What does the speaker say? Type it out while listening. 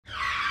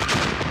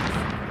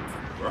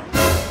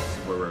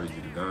already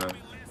get a gun,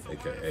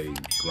 aka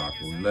Glock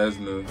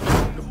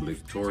Lesnar, the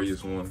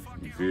Victorious one.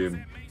 You feel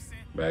me?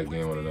 Back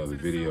again with another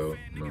video.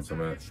 You know what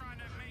I'm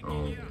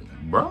talking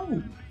about?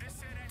 Bro.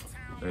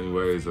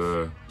 Anyways,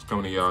 it's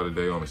coming to y'all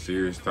today on a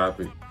serious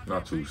topic.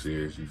 Not too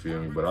serious, you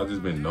feel me? But I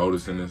just been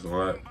noticing this a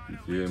lot, you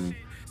feel me?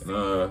 And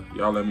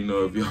y'all let me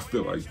know if y'all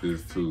feel like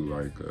this too.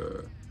 Like,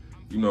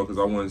 you know, cause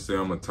I wouldn't say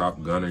I'm a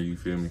top gunner, you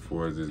feel me,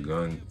 for this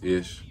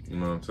gun-ish, you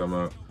know what I'm talking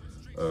about?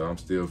 I'm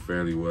still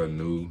fairly well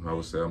new. I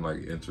would say I'm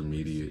like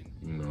intermediate,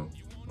 you know.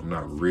 I'm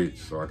not rich,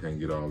 so I can't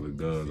get all the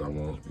guns I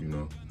want, you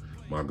know.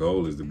 My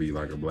goal is to be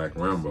like a Black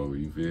Rambo,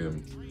 you feel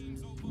me?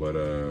 But,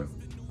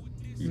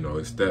 you know,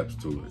 it steps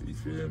to it, you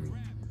feel me?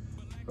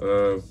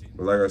 But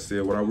like I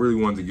said, what I really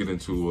wanted to get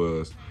into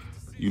was,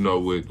 you know,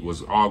 with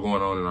what's all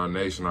going on in our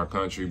nation, our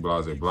country,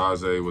 blase,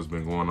 what's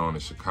been going on in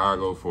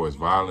Chicago for its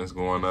violence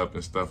going up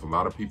and stuff. A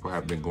lot of people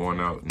have been going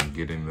out and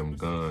getting them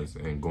guns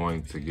and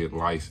going to get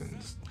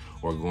licensed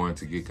or going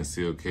to get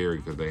concealed carry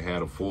because they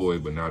had a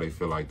Floyd, but now they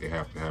feel like they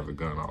have to have a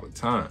gun all the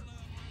time.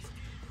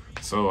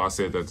 So I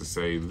said that to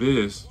say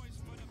this.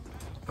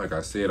 Like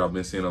I said, I've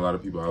been seeing a lot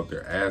of people out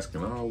there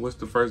asking, oh, what's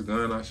the first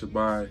gun I should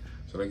buy?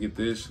 Should I get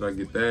this? Should I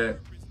get that?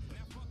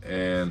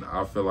 And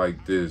I feel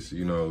like this,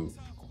 you know,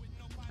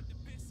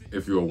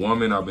 if you're a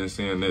woman, I've been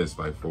saying this,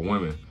 like for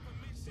women,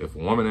 if a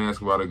woman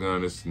asks about a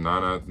gun, it's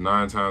nine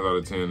times out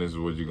of 10, this is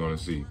what you're gonna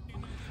see.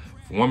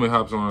 If a woman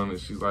hops on and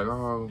she's like,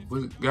 oh,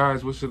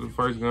 guys, what should the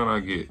first gun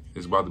I get?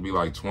 It's about to be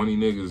like 20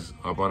 niggas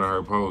up under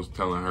her post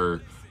telling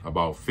her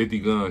about 50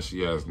 guns. She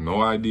has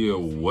no idea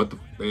what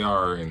they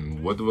are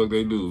and what the fuck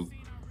they do.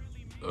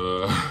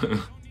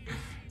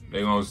 They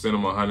gonna send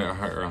them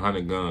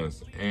 100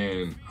 guns.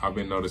 And I've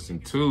been noticing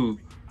too,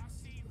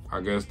 I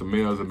guess the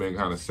males have been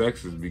kind of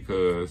sexist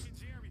because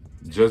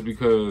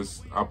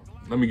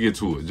let me get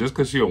to it. Just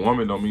because she a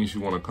woman don't mean she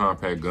want a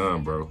compact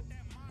gun, bro.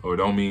 Or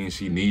don't mean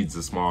she needs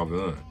a small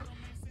gun.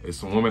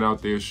 It's a woman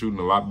out there shooting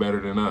a lot better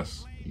than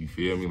us. You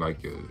feel me? Like,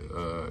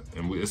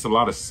 it's a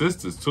lot of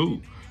sisters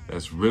too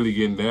that's really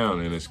getting down.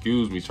 And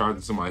excuse me,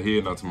 charging to my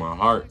head, not to my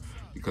heart,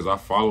 because I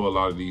follow a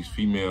lot of these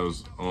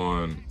females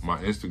on my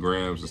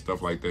Instagrams and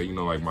stuff like that. You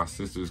know, like my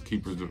sister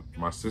Keeper's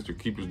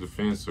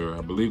Defense, or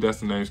I believe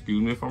that's the name.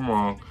 Excuse me if I'm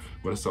wrong,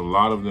 but it's a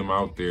lot of them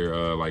out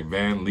there, like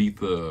Van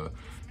Letha,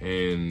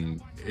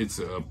 and it's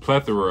a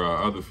plethora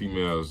of other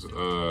females.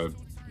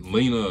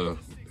 Lena,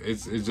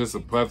 it's just a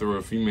plethora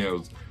of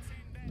females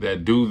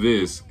that do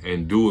this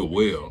and do it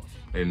well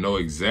and know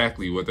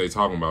exactly what they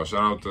talking about.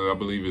 Shout out to, I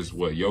believe it's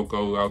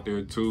Yoko out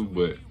there too,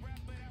 but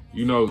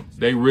you know,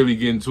 they really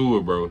get into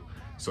it, bro.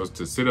 So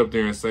to sit up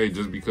there and say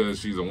just because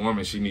she's a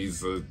woman, she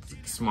needs a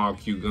small,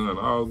 cute gun,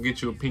 I'll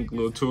get you a pink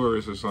little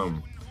Taurus or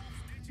something.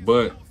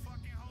 But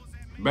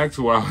back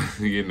to what I was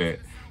getting at.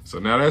 So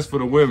now that's for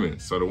the women.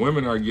 So the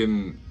women are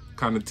getting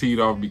kind of teed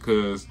off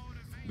because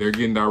they're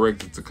getting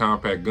directed to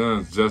compact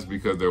guns just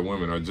because they're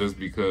women, or just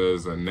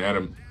because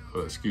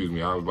excuse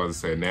me, I was about to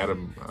say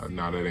anatomy.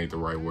 No, that ain't the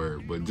right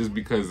word. But just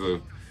because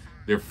of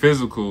their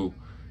physical,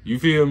 you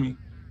feel me?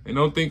 And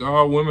don't think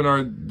all women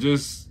are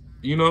just,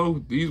 you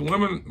know, these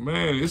women,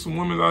 man, there's some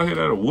women out here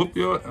that'll whoop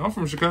your, I'm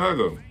from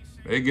Chicago.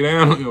 They get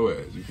down on your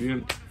ass, you feel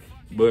me?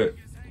 But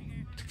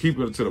to keep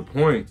it to the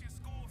point,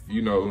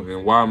 you know,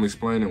 and why I'm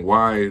explaining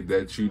why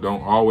that you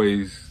don't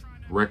always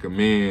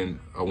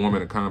recommend a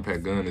woman a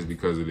compact gun is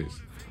because of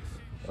this.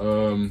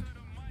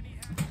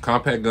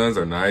 Compact guns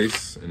are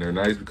nice, and they're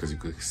nice because you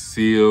could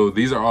conceal.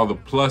 These are all the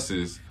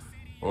pluses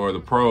or the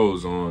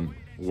pros on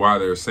why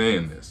they're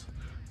saying this.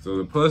 So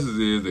the pluses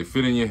is they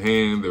fit in your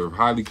hand, they're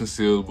highly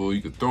concealable,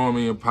 you could throw them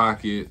in your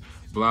pocket,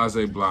 blase,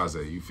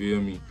 you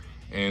feel me?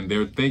 And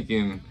they're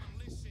thinking,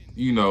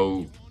 you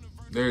know,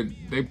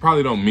 they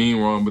probably don't mean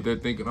wrong, but they're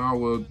thinking, oh,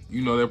 well,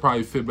 you know, they'll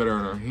probably fit better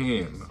in our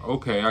hand.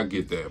 Okay, I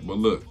get that. But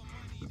look,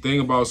 the thing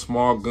about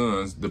small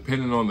guns,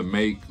 depending on the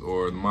make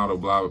or the model,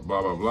 blah,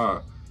 blah, blah,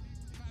 blah,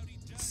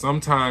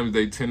 sometimes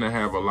they tend to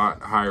have a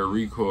lot higher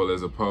recoil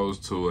as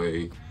opposed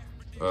to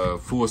a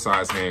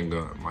full-size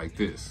handgun like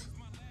this.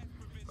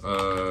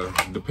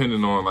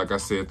 Depending on, like I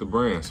said, the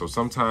brand. So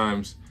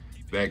sometimes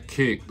that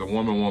kick, the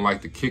woman won't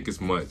like the kick as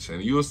much.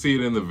 And you'll see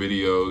it in the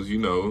videos, you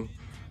know,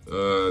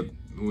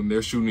 when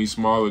they're shooting these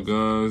smaller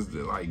guns,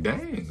 they're like,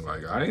 dang,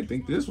 like I didn't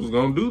think this was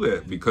gonna do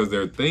that, because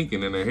they're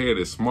thinking in their head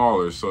it's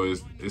smaller. So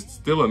it's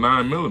still a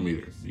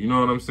 9mm, you know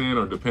what I'm saying?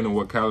 Or depending on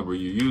what caliber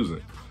you're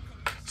using.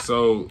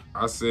 So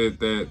I said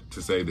that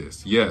to say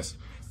this. Yes,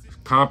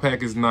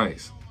 compact is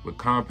nice, but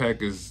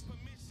compact is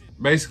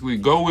basically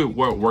go with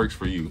what works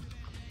for you.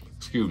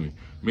 Excuse me.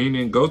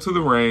 Meaning go to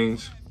the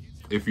range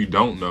if you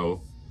don't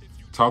know.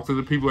 Talk to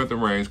the people at the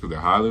range because they're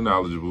highly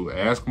knowledgeable.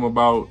 Ask them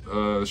about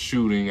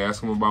shooting.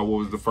 Ask them about what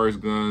was the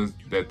first guns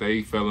that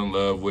they fell in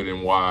love with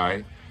and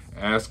why.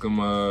 Ask them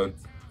the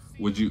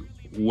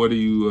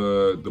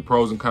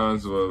pros and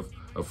cons of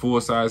a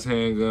full-size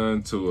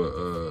handgun to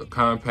a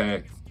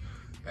compact.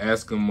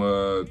 Ask them,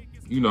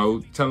 you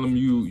know, tell them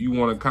you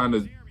want to kind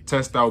of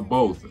test out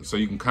both so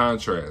you can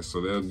contrast.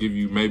 So they'll give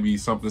you maybe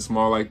something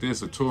small like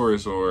this, a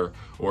Taurus, or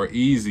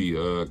Easy,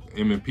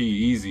 M&P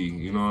Easy,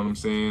 you know what I'm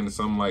saying?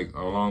 Something like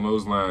along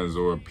those lines,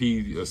 or a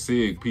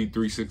SIG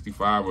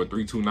P365 or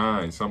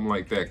 329, something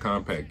like that,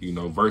 compact, you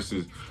know,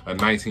 versus a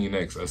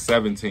 19X, a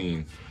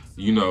 17,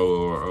 you know,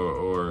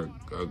 or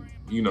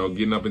you know,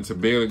 getting up into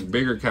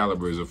bigger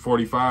calibers, a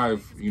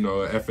 45, you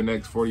know, a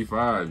FNX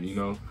 45, you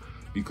know.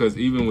 Because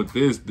even with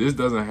this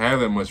doesn't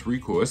have that much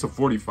recoil. It's a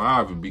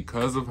 45, but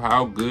because of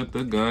how good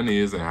the gun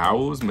is and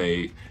how it was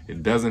made,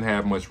 it doesn't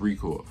have much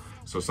recoil.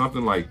 So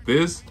something like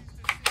this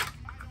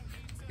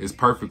is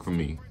perfect for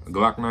me. A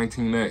Glock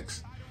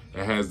 19X.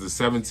 It has the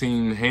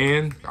 17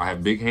 hand. I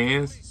have big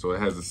hands, so it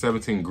has the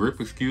 17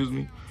 grip, excuse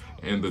me,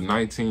 and the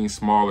 19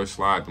 smaller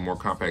slide, the more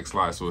compact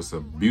slide. So it's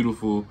a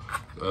beautiful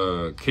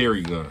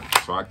carry gun.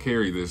 So I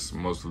carry this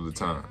most of the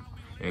time,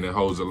 and it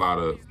holds a lot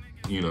of,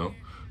 you know.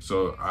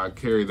 So I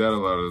carry that a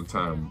lot of the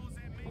time,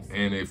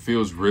 and it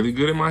feels really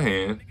good in my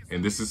hand.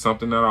 And this is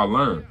something that I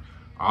learned.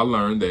 I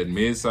learned that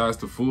mid-size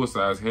to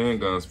full-size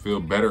handguns feel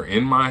better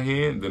in my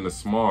hand than the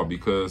small,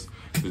 because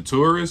the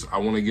Taurus, I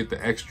want to get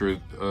the extra,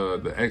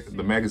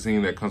 the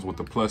magazine that comes with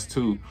the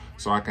 +2,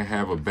 so I can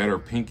have a better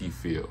pinky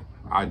feel.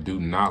 I do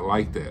not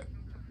like that.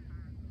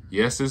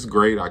 Yes, it's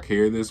great. I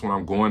carry this when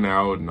I'm going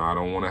out, and I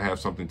don't want to have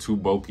something too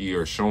bulky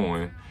or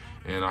showing.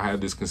 And I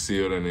have this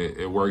concealed, and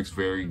it works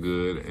very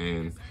good.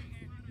 And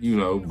you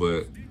know,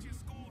 but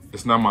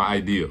it's not my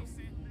ideal.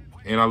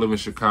 And I live in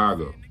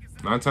Chicago.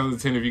 9 times out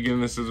of 10, if you get in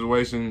this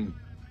situation,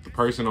 the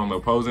person on the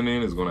opposing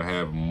end is gonna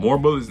have more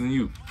bullets than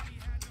you.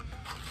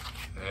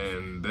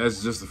 And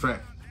that's just a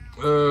fact.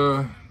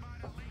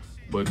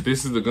 But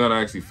this is the gun I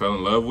actually fell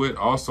in love with.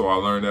 Also, I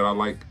learned that I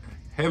like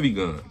heavy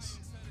guns.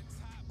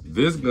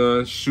 This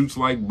gun shoots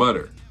like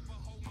butter.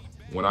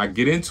 When I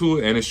get into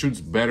it, and it shoots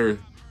better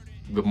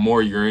the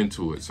more you're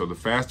into it. So the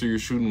faster you're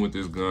shooting with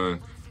this gun,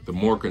 the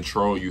more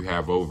control you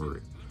have over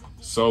it.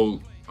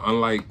 So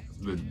unlike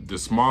the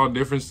small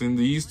difference in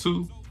these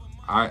two,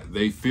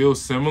 they feel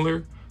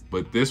similar,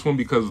 but this one,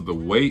 because of the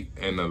weight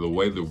and the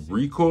way the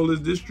recoil is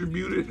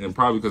distributed, and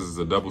probably because it's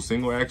a double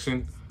single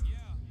action,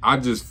 I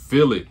just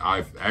feel it.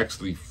 I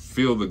actually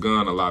feel the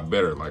gun a lot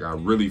better. Like, I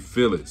really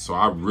feel it. So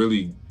I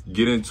really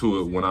get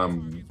into it when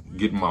I'm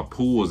getting my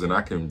pulls, and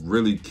I can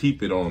really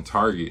keep it on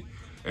target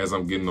as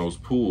I'm getting those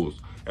pulls.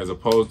 As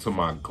opposed to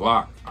my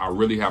Glock, I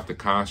really have to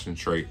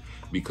concentrate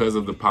because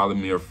of the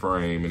polymer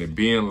frame and it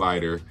being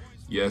lighter.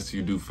 Yes,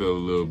 you do feel a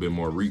little bit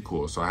more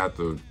recoil. So I have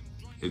to,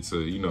 it's a,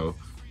 you know,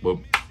 but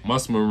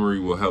muscle memory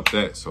will help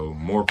that. So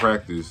more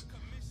practice,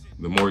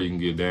 the more you can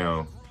get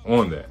down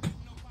on that.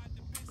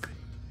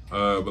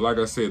 But like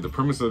I said, the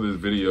premise of this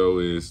video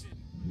is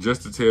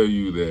just to tell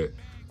you that,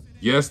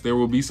 yes, there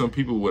will be some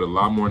people with a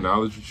lot more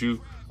knowledge than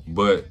you,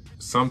 but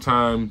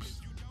sometimes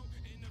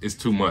it's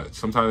too much.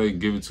 Sometimes they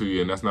give it to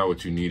you and that's not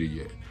what you needed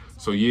yet.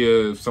 So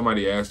yeah, if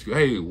somebody asks you,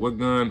 hey, what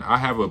gun? I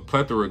have a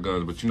plethora of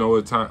guns, but you know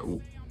what,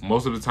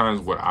 most of the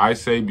times what I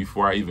say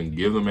before I even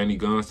give them any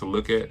guns to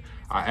look at,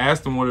 I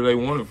ask them what do they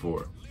want it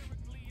for.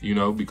 You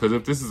know, because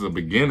if this is a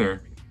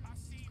beginner,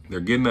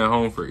 they're getting that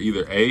home for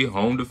either A,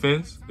 home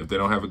defense, if they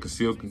don't have a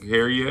concealed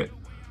carry yet,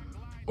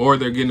 or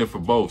they're getting it for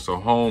both, so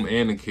home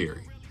and a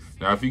carry.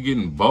 Now, if you're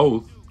getting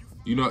both,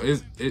 you know,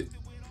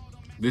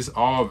 this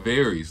all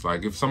varies.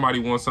 Like, if somebody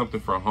wants something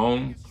for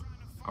home,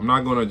 I'm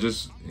not gonna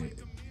just,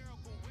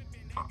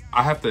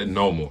 I have to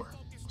know more.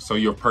 So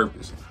your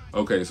purpose.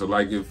 Okay, so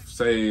like if,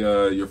 say,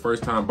 your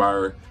first time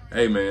buyer,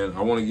 hey man,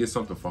 I wanna get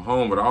something for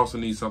home, but I also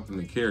need something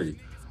to carry.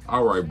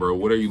 All right, bro,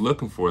 what are you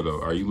looking for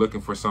though? Are you looking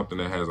for something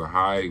that has a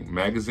high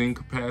magazine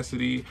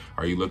capacity?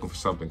 Are you looking for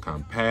something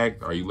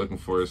compact? Are you looking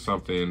for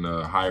something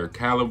higher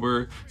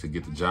caliber to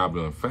get the job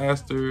done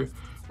faster?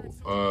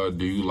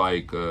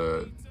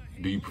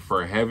 Do you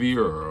prefer heavy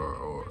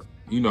or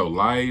you know,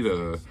 light?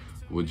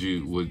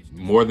 Would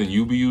more than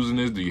you be using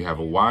this? Do you have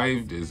a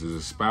wife? Is it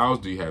a spouse?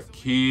 Do you have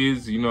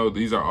kids? You know,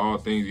 these are all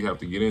things you have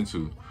to get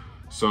into.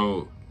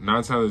 So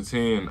 9 times out of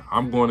 10,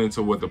 I'm going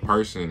into the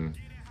person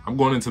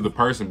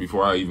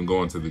before I even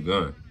go into the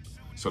gun.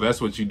 So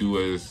that's what you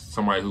do as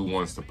somebody who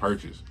wants to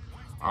purchase.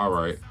 All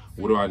right,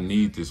 what do I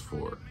need this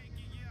for?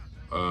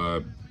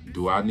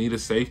 Do I need a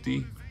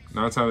safety?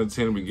 9 times out of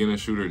 10, a beginner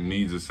shooter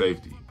needs a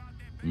safety.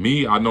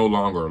 Me, I no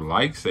longer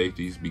like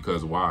safeties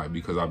because why?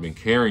 Because I've been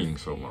carrying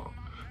so long.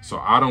 So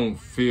I don't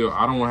want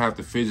to have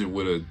to fidget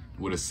with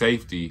a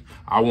safety.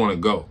 I want to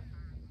go.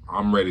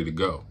 I'm ready to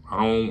go.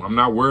 I'm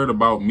not worried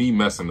about me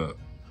messing up.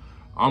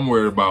 I'm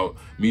worried about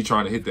me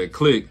trying to hit that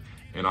click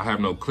and I have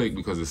no click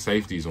because the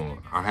safety's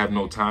on. I have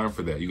no time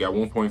for that. You got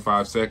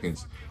 1.5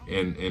 seconds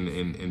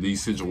in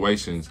these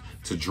situations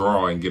to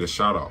draw and get a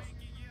shot off.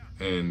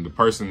 And the 9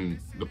 times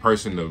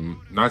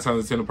out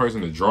of 10, the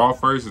person to draw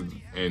first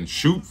and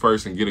shoot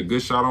first and get a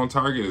good shot on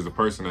target is the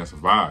person that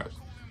survives.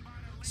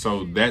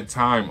 So that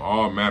time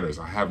all matters.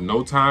 I have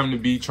no time to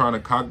be trying to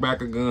cock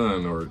back a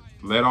gun or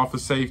let off a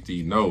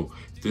safety. No,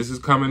 if this is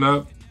coming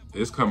up,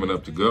 it's coming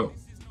up to go.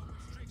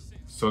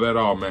 So that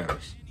all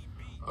matters.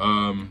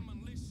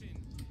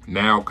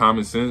 Now,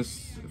 common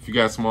sense, if you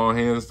got small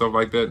hands and stuff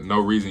like that,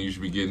 no reason you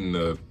should be getting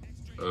a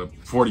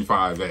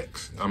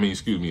 45X. I mean,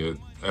 excuse me, a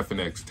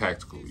FNX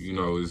tactical. You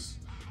know,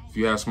 if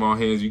you have small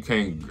hands, you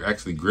can't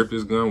actually grip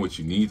this gun, what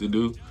you need to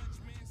do,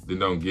 then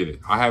don't get it.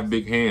 I have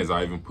big hands.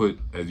 I even put,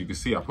 as you can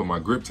see, I put my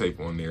grip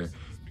tape on there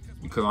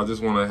because I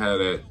just want to have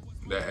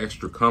that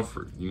extra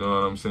comfort. You know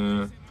what I'm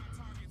saying?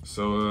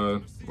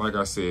 So, like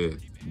I said,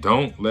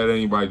 don't let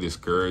anybody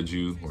discourage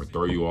you or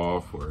throw you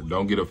off, or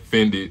don't get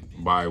offended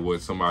by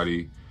what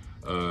somebody,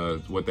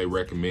 what they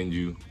recommend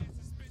you.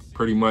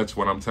 Pretty much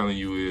what I'm telling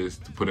you is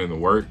to put in the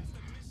work,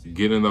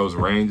 get in those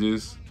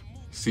ranges,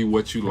 see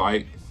what you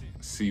like,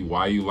 see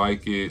why you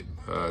like it,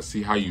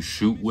 see how you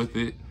shoot with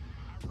it.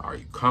 Are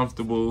you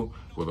comfortable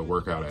with a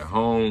workout at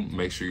home?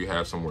 Make sure you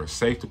have somewhere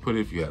safe to put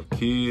it. If you have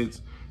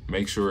kids,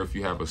 make sure if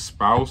you have a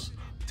spouse,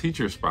 teach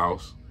your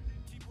spouse,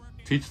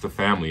 teach the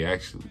family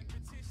actually,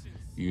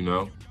 you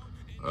know,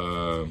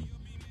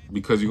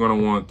 because you're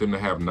gonna want them to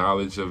have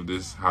knowledge of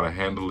this, how to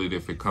handle it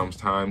if it comes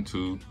time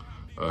to,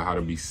 how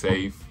to be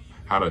safe,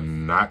 how to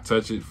not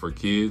touch it for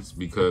kids,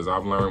 because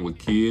I've learned with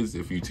kids,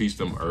 if you teach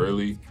them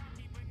early,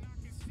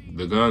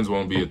 the guns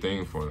won't be a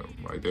thing for them.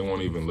 Like, they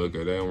won't even look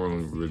at it. They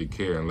don't really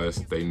care unless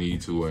they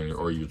need to,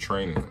 or you're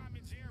training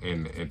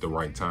them at the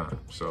right time.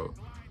 So,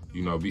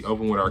 you know, be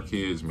open with our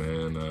kids,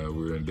 man.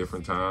 We're in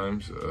different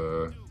times.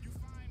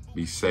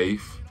 Be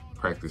safe,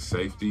 practice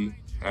safety,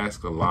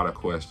 ask a lot of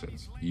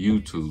questions.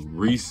 YouTube,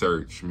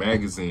 research,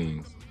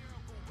 magazines,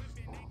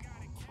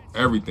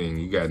 everything.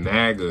 You got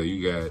NAGA,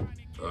 you got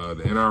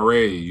the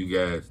NRA, you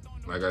got,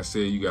 like I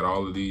said, you got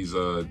all of these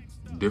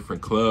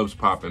different clubs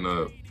popping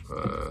up.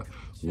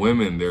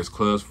 Women, there's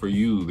clubs for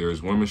you.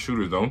 There's women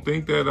shooters. Don't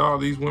think that all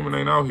these women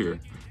ain't out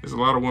here. There's a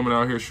lot of women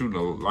out here shooting,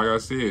 like I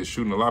said,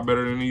 shooting a lot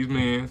better than these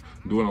men,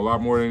 doing a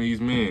lot more than these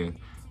men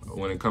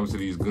when it comes to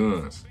these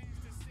guns.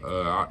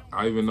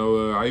 I even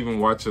know, I even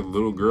watch a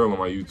little girl on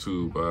my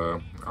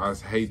YouTube. I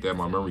hate that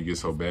my memory gets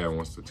so bad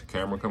once the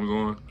camera comes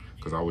on,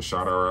 because I would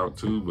shout her out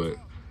too, but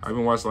I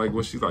even watched, like,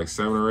 what, she's like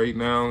 7 or 8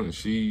 now, and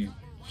she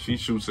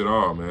shoots it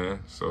all, man.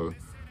 So,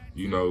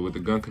 you know, with the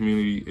gun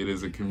community, it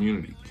is a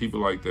community. Keep it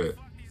like that.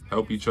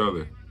 Help each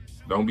other.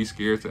 Don't be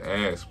scared to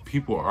ask.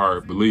 People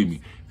are, believe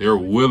me, they're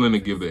willing to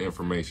give the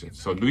information.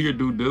 So do your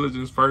due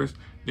diligence first,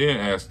 then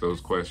ask those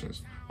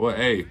questions. Well,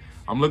 hey,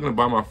 I'm looking to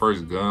buy my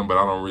first gun, but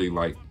I don't really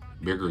like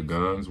bigger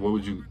guns. What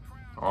would you,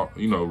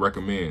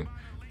 recommend?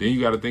 Then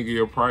you got to think of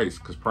your price,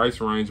 because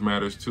price range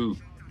matters too.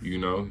 You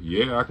know,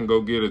 yeah, I can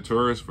go get a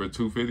Taurus for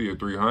 $250 or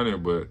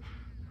 $300, but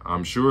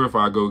I'm sure if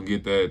I go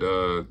get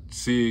that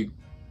SIG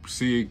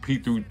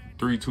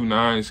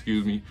P329,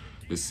 excuse me,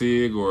 the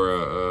SIG or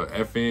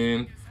a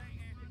FN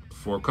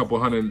for a couple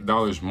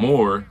 $100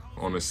 more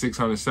on the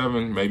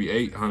 607, maybe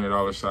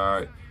 $800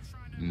 side,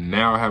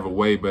 now I have a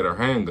way better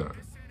handgun.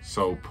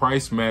 So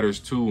price matters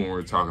too when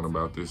we're talking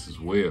about this as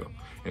well.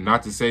 And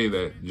not to say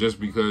that just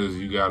because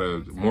you got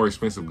a more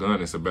expensive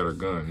gun, it's a better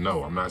gun.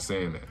 No, I'm not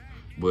saying that.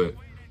 But,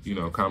 you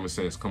know, common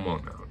sense, come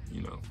on now,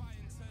 you know.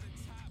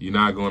 You're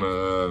not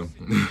gonna,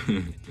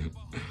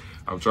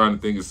 I'm trying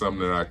to think of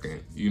something that I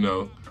can, you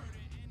know,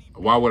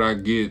 why would I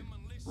get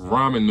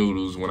ramen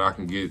noodles when I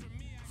can get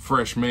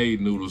fresh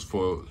made noodles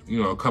for,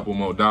 you know, a couple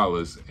more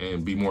dollars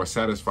and be more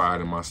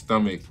satisfied and my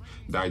stomach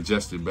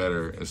digested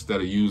better,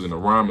 instead of using the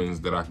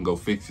ramens that I can go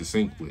fix the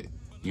sink with?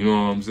 You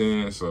know what I'm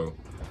saying? So,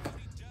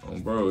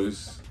 bro,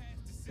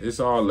 it's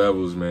all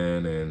levels,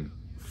 man, and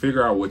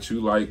figure out what you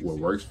like, what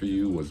works for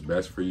you, what's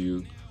best for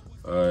you.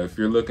 If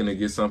you're looking to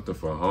get something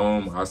for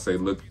home, I say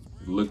look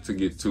to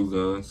get 2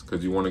 guns,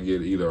 because you want to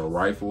get either a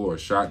rifle or a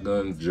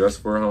shotgun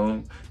just for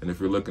home. And if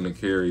you're looking to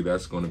carry,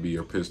 that's going to be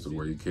your pistol,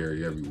 where you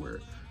carry everywhere.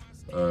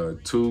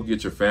 2,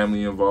 get your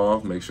family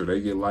involved. Make sure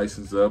they get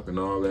licensed up and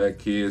all that.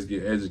 Kids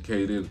get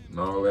educated and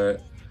all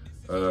that.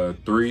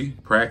 3,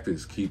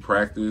 practice. Keep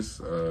practice.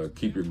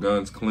 Keep your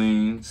guns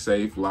clean,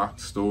 safe,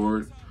 locked,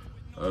 stored.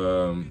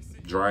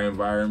 Dry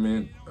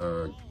environment.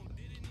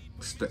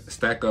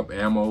 Stack up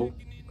ammo.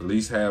 At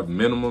least have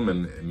minimum,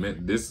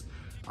 and this,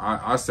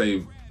 I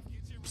say,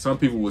 some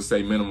people would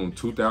say minimum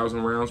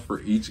 2,000 rounds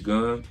for each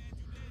gun.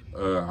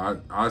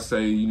 I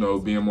say, you know,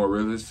 being more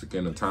realistic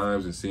in the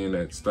times and seeing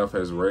that stuff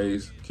has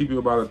raised, keep you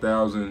about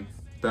 1,000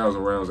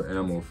 rounds of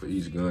ammo for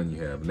each gun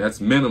you have, and that's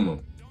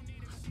minimum.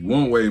 You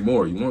want way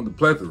more, you want the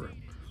plethora,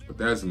 but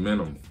that's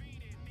minimum.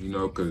 You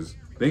know, because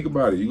think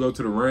about it, you go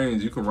to the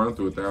range, you can run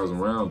through 1,000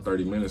 rounds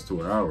 30 minutes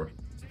to an hour,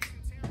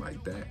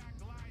 like that.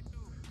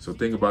 So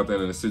think about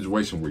that in a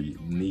situation where you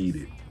need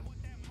it.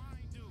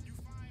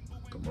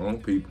 Come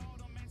on, people.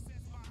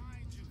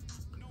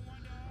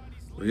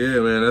 But yeah,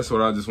 man, that's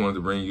what I just wanted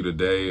to bring you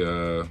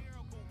today.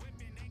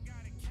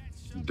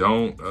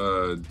 Don't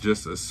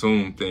just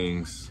assume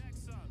things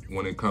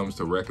when it comes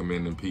to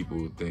recommending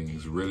people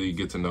things. Really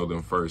get to know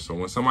them first. So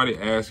when somebody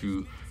asks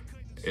you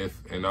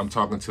and I'm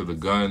talking to the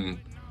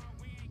gun,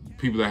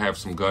 people that have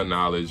some gun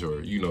knowledge,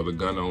 or, you know, the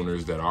gun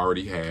owners that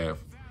already have,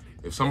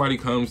 if somebody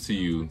comes to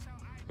you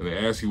and they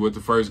ask you what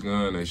the first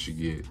gun they should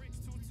get,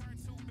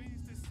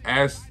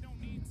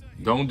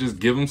 don't just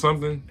give them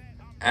something.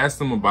 ask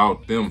them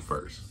about them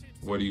first.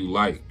 What do you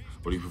like?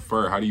 What do you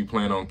prefer? How do you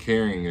plan on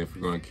carrying if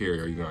you're going to carry?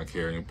 Are you going to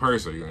carry in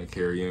purse? Are you going to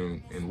carry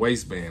in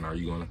waistband? Are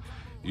you going to,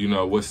 you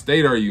know, what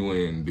state are you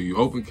in? Do you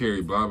open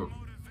carry? Blah, blah.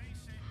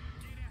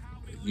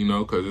 You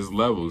know, because it's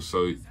levels.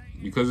 So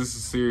because it's a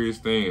serious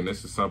thing, and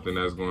this is something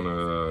that's going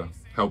to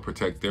help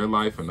protect their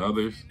life and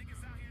others.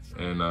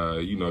 And,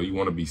 you know, you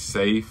want to be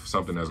safe,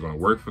 something that's going to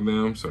work for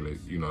them so that,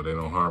 you know, they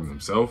don't harm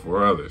themselves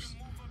or others.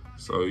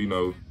 So, you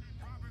know,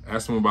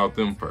 ask them about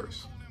them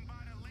first.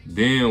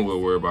 Then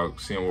we'll worry about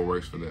seeing what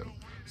works for them.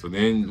 So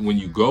then when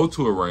you go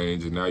to a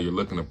range and now you're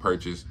looking to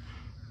purchase,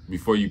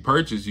 before you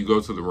purchase, you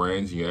go to the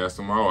range and you ask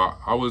them, oh,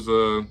 I was,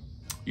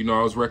 you know,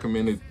 I was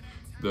recommended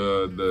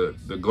the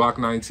Glock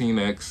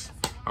 19X.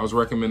 I was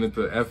recommended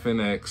the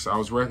FNX. I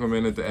was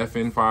recommended the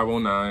FN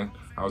 509.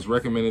 I was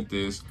recommended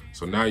this.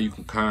 So now you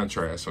can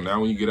contrast. So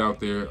now when you get out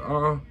there,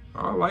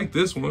 I like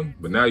this one.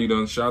 But now you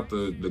done shot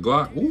the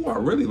Glock. Ooh, I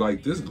really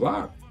like this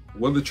Glock.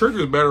 Well, the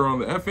trigger is better on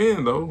the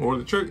FN though, or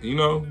the trigger, you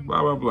know,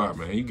 blah, blah, blah,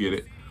 man. You get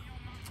it.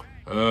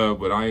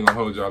 But I ain't gonna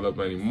hold y'all up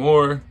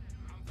anymore.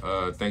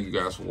 Thank you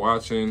guys for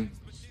watching.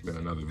 It's been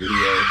another video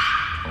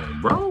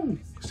on Bro.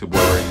 It's your boy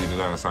Ray G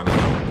Design signing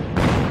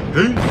out.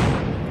 Peace.